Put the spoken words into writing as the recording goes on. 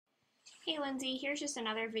Hey Lindsay, here's just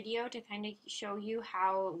another video to kind of show you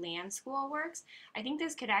how LanSchool works. I think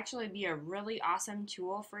this could actually be a really awesome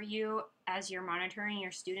tool for you as you're monitoring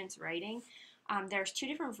your students' writing. There's two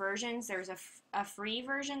different versions. There's a free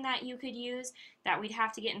version that you could use that we'd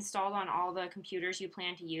have to get installed on all the computers you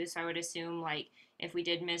plan to use. So I would assume like if we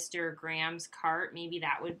did Mr. Graham's cart, maybe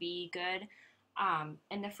that would be good.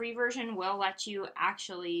 And the free version will let you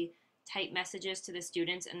actually type messages to the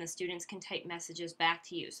students and the students can type messages back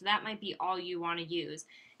to you. So that might be all you want to use.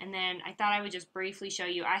 And then I thought I would just briefly show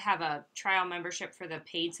you, I have a trial membership for the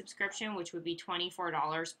paid subscription, which would be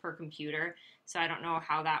 $24 per computer. So I don't know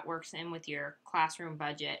how that works in with your classroom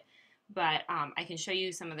budget, but I can show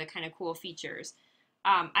you some of the kind of cool features.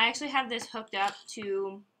 I actually have this hooked up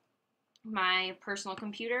to my personal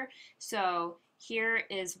computer. So here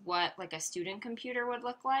is what like a student computer would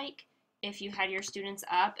look like if you had your students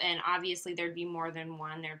up, and obviously there'd be more than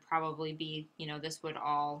one. There'd probably be, this would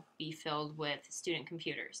all be filled with student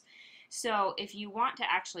computers. So if you want to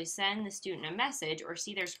actually send the student a message or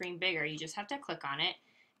see their screen bigger, you just have to click on it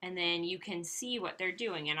and then you can see what they're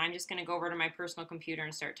doing. And I'm just going to go over to my personal computer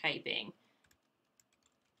and start typing.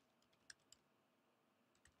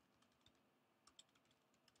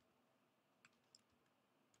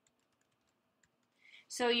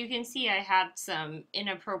 So you can see I had some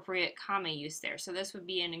inappropriate comma use there. So this would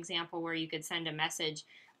be an example where you could send a message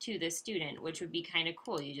to the student, which would be kind of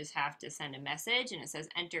cool. You just have to send a message and it says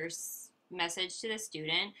enter message to the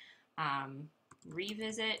student.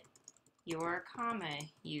 Revisit your comma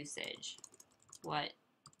usage. What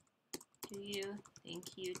do you think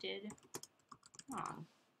you did wrong?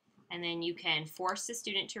 And then you can force the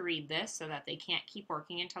student to read this so that they can't keep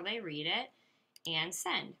working until they read it, and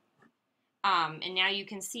send. And now you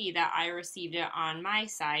can see that I received it on my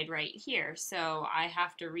side right here. So I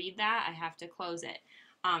have to read that, I have to close it.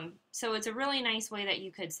 So it's a really nice way that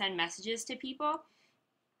you could send messages to people.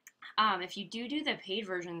 If you do the paid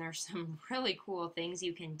version, there's some really cool things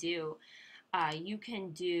you can do. You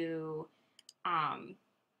can do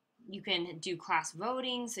class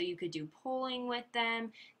voting, so you could do polling with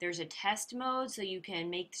them. There's a test mode, so you can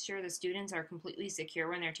make sure the students are completely secure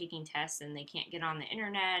when they're taking tests and they can't get on the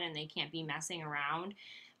internet and they can't be messing around.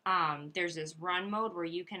 There's this run mode where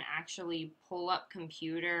you can actually pull up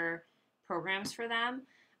computer programs for them.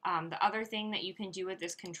 The other thing that you can do with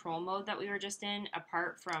this control mode that we were just in,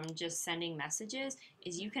 apart from just sending messages,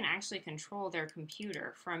 is you can actually control their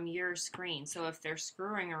computer from your screen. So if they're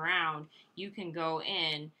screwing around, you can go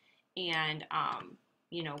in and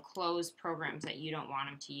close programs that you don't want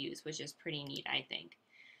them to use, which is pretty neat, I think.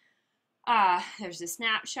 There's a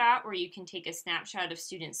snapshot where you can take a snapshot of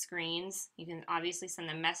student screens. You can obviously send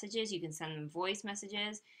them messages, you can send them voice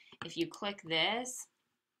messages. If you click this,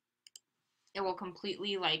 it will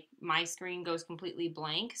completely, like, my screen goes completely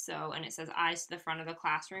blank, so, and it says eyes to the front of the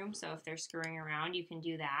classroom, so if they're screwing around, you can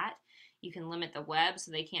do that. You can limit the web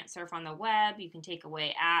so they can't surf on the web. You can take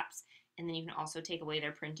away apps, and then you can also take away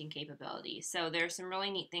their printing capability. So there's some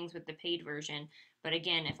really neat things with the paid version, but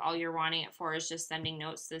again, if all you're wanting it for is just sending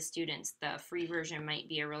notes to the students, the free version might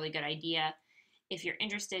be a really good idea. If you're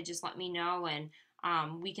interested, just let me know, and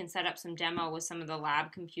we can set up some demo with some of the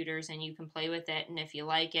lab computers and you can play with it. And if you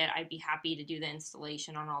like it, I'd be happy to do the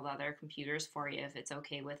installation on all the other computers for you if it's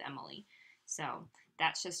okay with Emily. So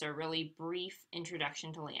that's just a really brief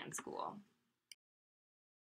introduction to LanSchool.